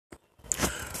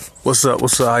What's up?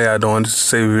 What's up? How y'all doing? This is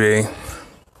Savvy.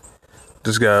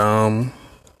 Just got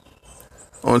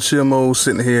on chill mode,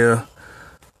 sitting here,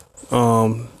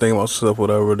 thinking about stuff,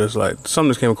 whatever. There's like something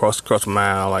just came across my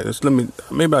mind. Like this,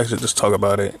 maybe I should just talk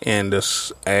about it and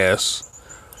just ask,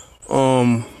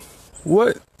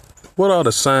 what are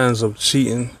the signs of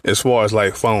cheating as far as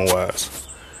like phone wise?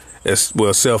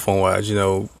 Cell phone wise. You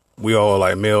know, we all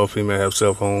like male, female have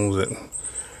cell phones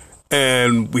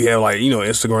and we have like,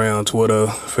 Instagram, Twitter,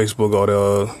 Facebook, all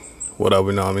the whatever,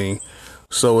 you know what I mean?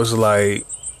 So it's like,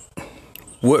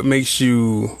 what makes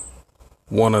you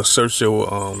want to search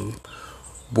your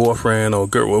boyfriend or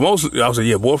girl? Well, mostly, I would say,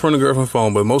 yeah, boyfriend or girlfriend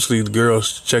phone, but mostly the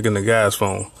girls checking the guy's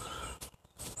phone.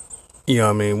 You know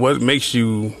what I mean? What makes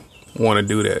you want to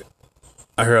do that?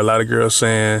 I hear a lot of girls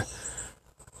saying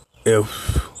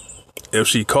if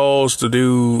she calls the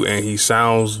dude and he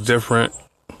sounds different,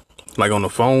 like on the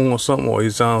phone or something, or he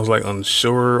sounds like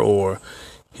unsure, or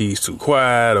he's too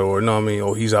quiet, or you know what I mean,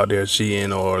 or he's out there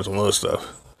cheating or some other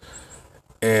stuff.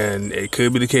 And it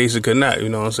could be the case, it could not, you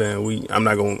know what I'm saying? I'm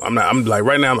like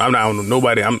right now, I'm not on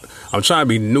nobody. I'm trying to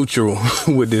be neutral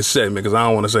with this segment because I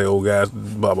don't want to say, oh guys,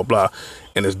 blah blah blah,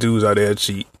 and there's dudes out there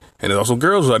cheat, and there's also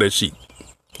girls out there cheat.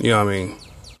 You know what I mean?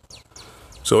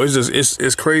 So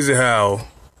it's crazy how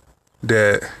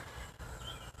that.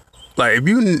 Like if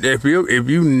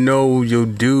you know your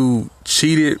dude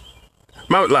cheated,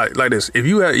 like this. If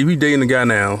you dating a guy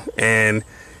now and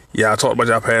y'all talked about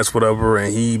y'all past whatever,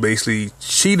 and he basically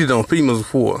cheated on females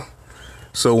before.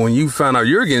 So when you find out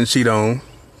you're getting cheated on,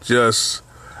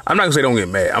 I'm not gonna say don't get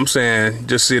mad. I'm saying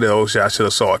just see that, oh shit, I should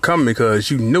have saw it coming, because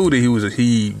you knew that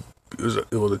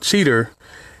it was a cheater,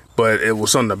 but it was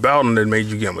something about him that made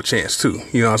you give him a chance too.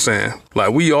 You know what I'm saying?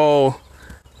 Like we all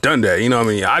done that, you know what I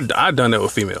mean? I done that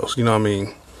with females, you know what I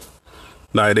mean?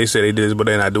 Like they say they did this, but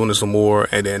they're not doing it some more,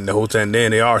 and then the whole time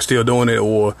then they are still doing it,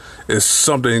 or it's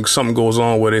something goes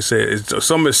on where they say it's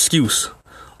some excuse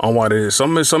on why it is.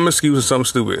 Some excuse and something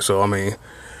stupid. So I mean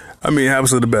it happens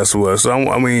to the best of us. So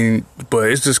I mean, but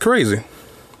it's just crazy.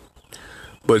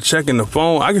 But checking the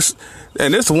phone, I guess,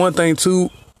 and that's the one thing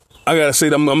too. I gotta say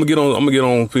that I'm gonna get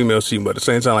on females cheating, but at the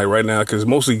same time, like right now, because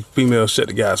mostly females check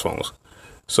the guys' phones.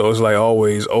 So it's like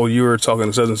always, oh, you're talking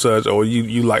to such and such, or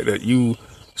you like that, you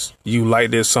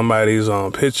like this somebody's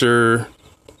picture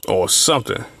or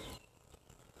something.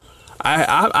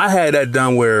 I had that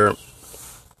done where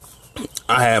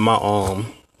I had my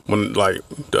when like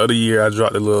the other year I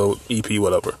dropped a little EP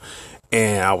whatever,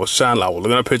 and I was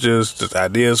looking at pictures, just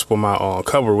ideas for my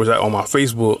cover, which I on my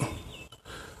Facebook.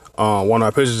 One of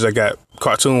my pictures I got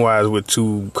cartoon wise with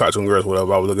two cartoon girls,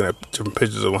 whatever. I was looking at different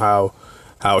pictures of how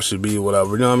it should be,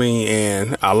 whatever, you know what I mean?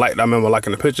 And I remember liking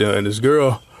the picture, and this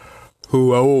girl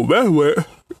who I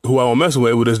won't mess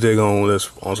with this dig on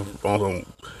some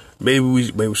maybe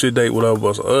we should date, whatever,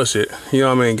 but some other shit, you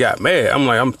know what I mean? Got mad. I'm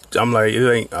like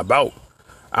it ain't about.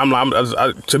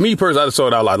 To me personally, I just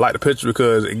thought I like the picture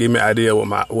because it gave me an idea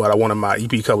what I wanted my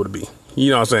EP cover to be. You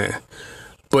know what I'm saying?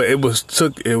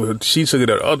 But she took it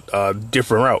a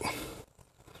different route.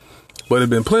 But there's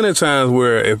been plenty of times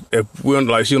where if we're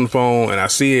like she on the phone and I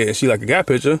see it and she like a guy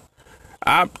picture,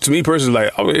 to me personally,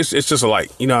 like, oh, it's just a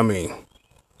like, you know what I mean?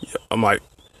 I'm like,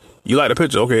 you like the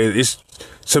picture, okay? It's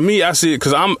to me, I see it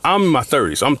because I'm in my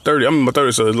 30s. I'm 30. I'm in my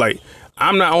 30s, so it's like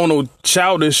I'm not on no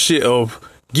childish shit of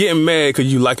getting mad because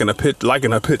you liking a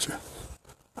picture.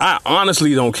 I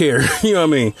honestly don't care. You know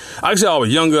what I mean? I said I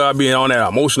was younger, I'd be on that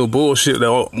emotional bullshit,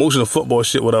 that emotional football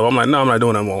shit, whatever. I'm like, no, I'm not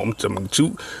doing that more. I'm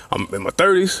in my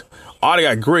 30s. I already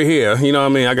got gray hair, you know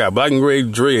what I mean? I got black and gray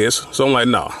dreads. So I'm like,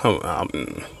 no, I'm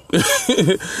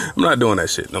not doing that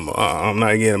shit no more. I'm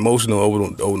not getting emotional over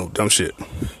no dumb shit.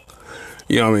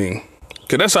 You know what I mean?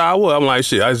 Cause that's how I was. I'm like,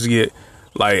 shit, I just get,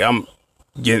 like,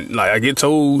 I get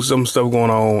told some stuff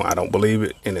going on, I don't believe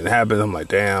it, and it happens. I'm like,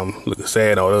 damn, looking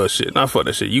sad, all that other shit. Nah, fuck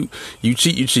that shit. You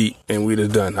cheat, and we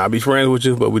just done. I'll be friends with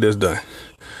you, but we just done.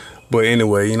 But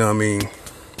anyway, you know what I mean?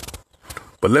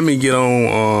 But let me get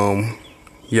on,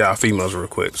 y'all females real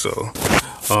quick. So,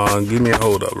 give me a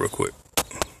hold up real quick.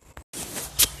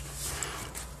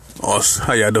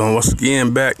 How y'all doing? Once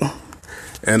again, back.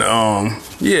 And,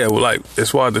 yeah, well, like, as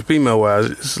far as the female wise,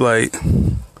 it's like,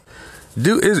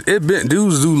 dudes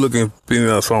do look in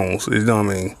female phones. You know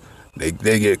what I mean?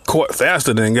 They get caught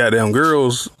faster than goddamn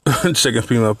girls checking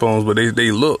female phones, but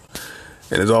they look.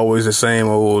 And it's always the same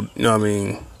old, you know what I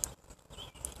mean?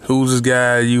 Who's this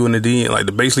guy? You in the DM, like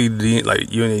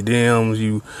like you in the DMs,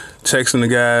 you texting the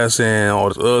guy saying all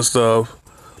this other stuff.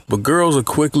 But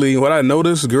what I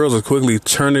noticed, girls are quickly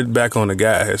turning it back on the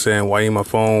guy, saying, why you in my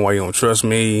phone? Why you don't trust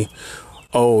me?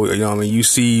 oh, you know what I mean, you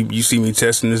see me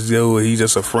testing this dude, he's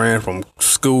just a friend from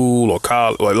school or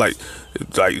college, or like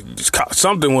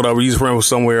something, whatever, he's a friend from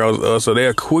somewhere else. So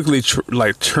they'll quickly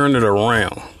turn it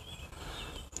around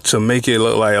to make it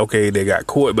look like, okay, they got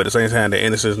caught, but at the same time, the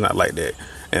innocence is not like that.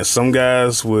 And some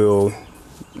guys will,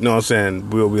 you know what I'm saying,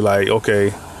 will be like,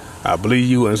 okay, I believe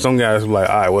you, and some guys be like,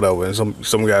 all right, whatever. And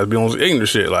some guys be on some ignorant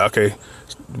shit, like, okay,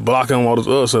 block them, all this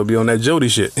other stuff, be on that Jody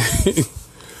shit.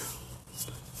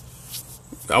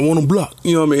 I want them blocked.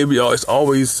 You know what I mean? It's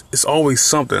always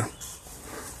something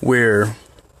where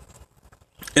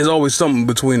it's always something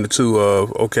between the two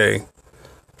of, okay,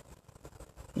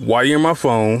 why you in my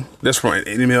phone? That's from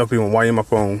email people. Why you in my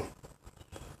phone?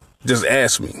 Just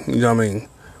ask me. You know what I mean?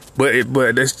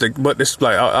 But this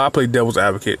like I play devil's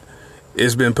advocate.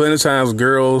 It's been plenty of times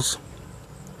girls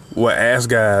will ask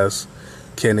guys,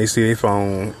 can they see their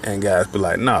phone? And guys be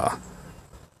like, nah.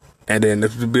 And then there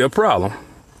would be a problem.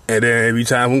 And then every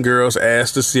time when girls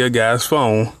ask to see a guy's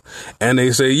phone and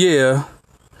they say, yeah,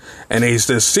 and they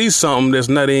just see something that's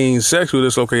not even sexual,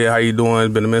 that's okay, how you doing?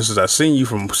 It's been a minute since I seen you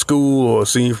from school or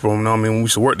seen you from, you know what I mean, we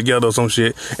should work together or some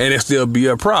shit, and it still be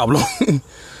a problem.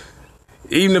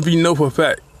 Even if you know for a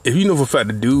fact,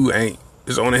 the dude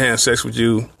is only having sex with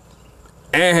you,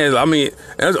 and has, I mean,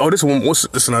 this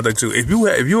another thing too.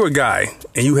 If you're a guy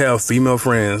and you have female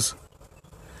friends,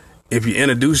 if you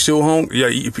introduce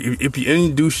if you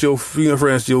introduce your female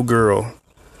friends to your girl,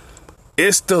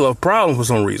 it's still a problem for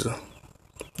some reason.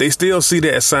 They still see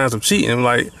that as signs of cheating.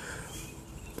 Like,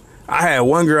 I had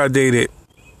one girl I dated.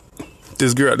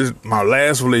 This my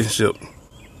last relationship,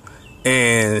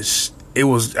 and it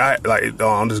was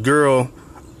this girl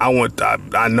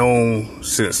I known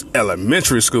since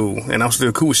elementary school, and I'm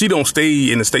still cool. She don't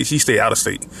stay in the state; she stay out of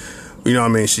state. You know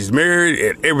what I mean? She's married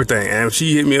and everything, and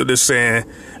she hit me up just saying,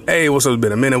 "Hey, what's up? It's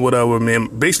been a minute, whatever, man."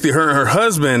 Basically, her and her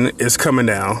husband is coming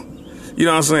down. You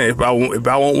know what I'm saying? If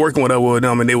I won't working with her with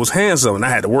them, and they was handsome, and I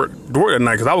had to work that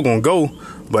night because I was gonna go,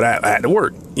 but I had to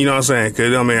work. You know what I'm saying?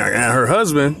 Because I mean, and her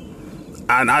husband,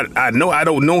 I know I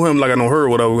don't know him like I know her or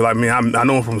whatever. Like, I mean, I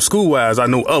know him from school wise. I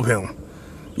know of him.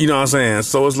 You know what I'm saying?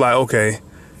 So it's like, okay,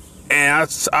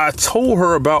 and I told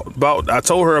her about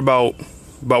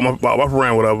my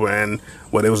friend, whatever, and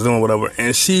what they was doing, whatever,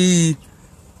 and she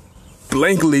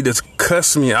blankly just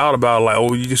cussed me out about, like, oh,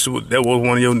 that was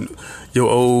one of your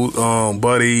old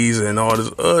buddies and all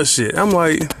this other shit. I'm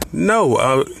like, no,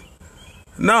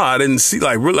 I didn't see,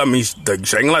 like, really. I mean,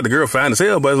 she ain't like the girl fine as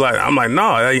hell, but it's like, I'm like, no,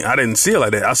 I didn't see it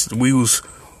like that.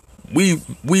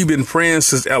 We've been friends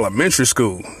since elementary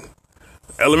school,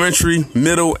 elementary,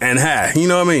 middle, and high. You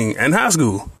know what I mean? And high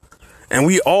school, and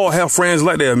we all have friends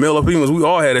like that, male or females. We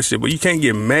all had that shit, but you can't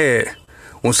get mad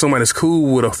when somebody's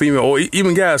cool with a female, or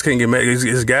even guys can't get mad.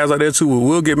 It's guys like that too who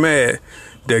will get mad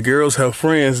that girls have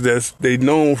friends that they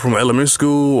know from elementary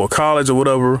school or college or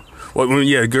whatever. Well,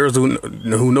 yeah, girls who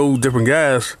know different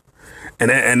guys,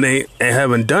 and they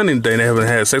haven't done anything, they haven't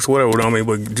had sex or whatever. You know what I mean?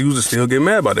 But dudes still get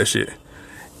mad about that shit.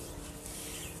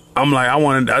 I'm like,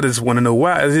 I just want to know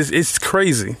why. It's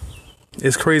crazy.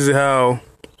 It's crazy how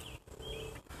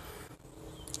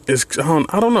I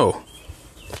don't know.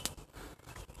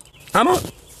 I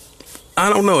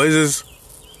don't know. It's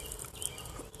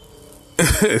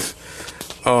just,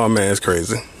 oh man, it's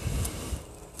crazy.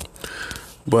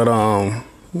 But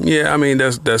yeah, I mean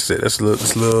that's it. That's a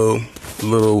little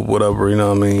whatever. You know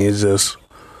what I mean? It's just,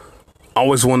 I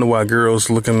always wonder why girls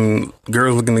looking at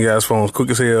guys' phones quick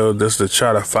as hell just to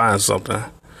try to find something.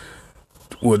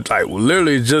 Would like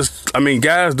literally just, I mean,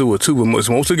 guys do it too, but it's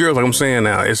mostly girls. Like I'm saying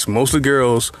now, it's mostly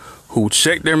girls who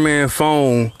check their man's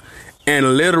phone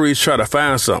and literally try to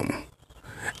find something.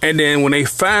 And then when they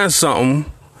find something,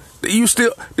 this is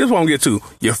what I'm gonna get to.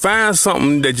 You find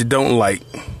something that you don't like.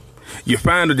 You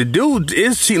find that the dude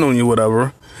is cheating on you,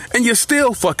 whatever, and you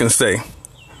still fucking stay.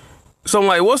 So I'm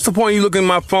like, what's the point you looking at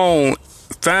my phone,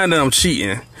 find that I'm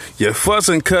cheating? You fuss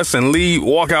and cuss and leave,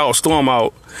 walk out, storm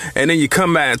out, and then you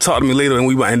come back and talk to me later, and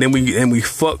we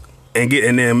fuck and get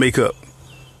in there and make up.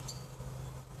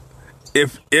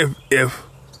 If you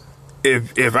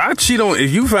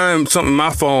find something in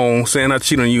my phone saying I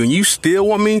cheat on you and you still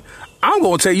want me, I'm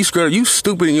gonna tell you straight up, you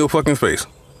stupid in your fucking face.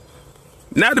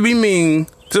 Not to be mean,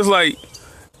 just like,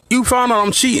 you found out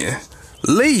I'm cheating.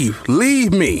 Leave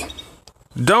me.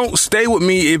 Don't stay with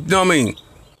me, if you know what I mean.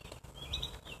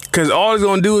 Cause all it's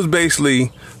gonna do is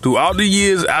basically, throughout the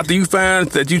years after you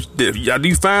find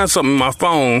something in my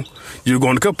phone, you're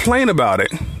gonna complain about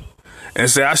it and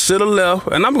say I should have left.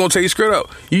 And I'm gonna tell you straight up,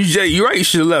 you're right, you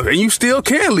should have left, and you still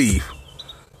can leave.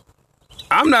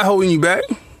 I'm not holding you back.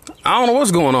 I don't know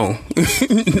what's going on.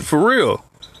 For real.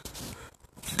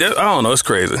 I don't know, it's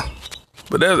crazy.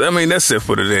 But that's it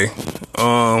for today.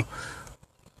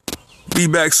 Be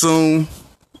back soon.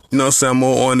 You know what I'm saying?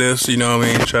 More on this, you know what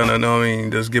I mean? Trying to,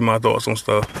 just get my thoughts on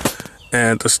stuff.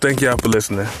 And just thank y'all for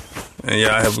listening. And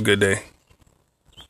y'all have a good day.